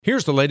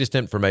Here's the latest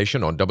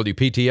information on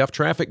WPTF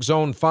Traffic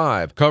Zone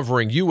 5,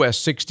 covering US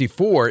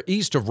 64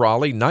 east of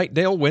Raleigh,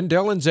 Knightdale,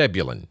 Wendell, and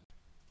Zebulon.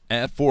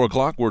 At 4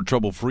 o'clock, we're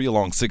trouble-free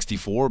along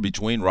 64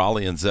 between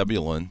Raleigh and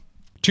Zebulon.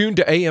 Tune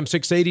to AM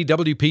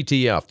 680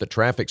 WPTF, the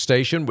traffic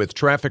station with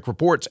traffic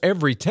reports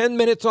every 10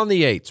 minutes on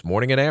the 8s,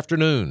 morning and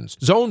afternoons.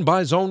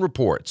 Zone-by-zone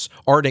reports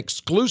are an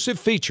exclusive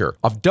feature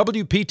of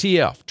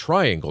WPTF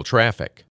Triangle Traffic.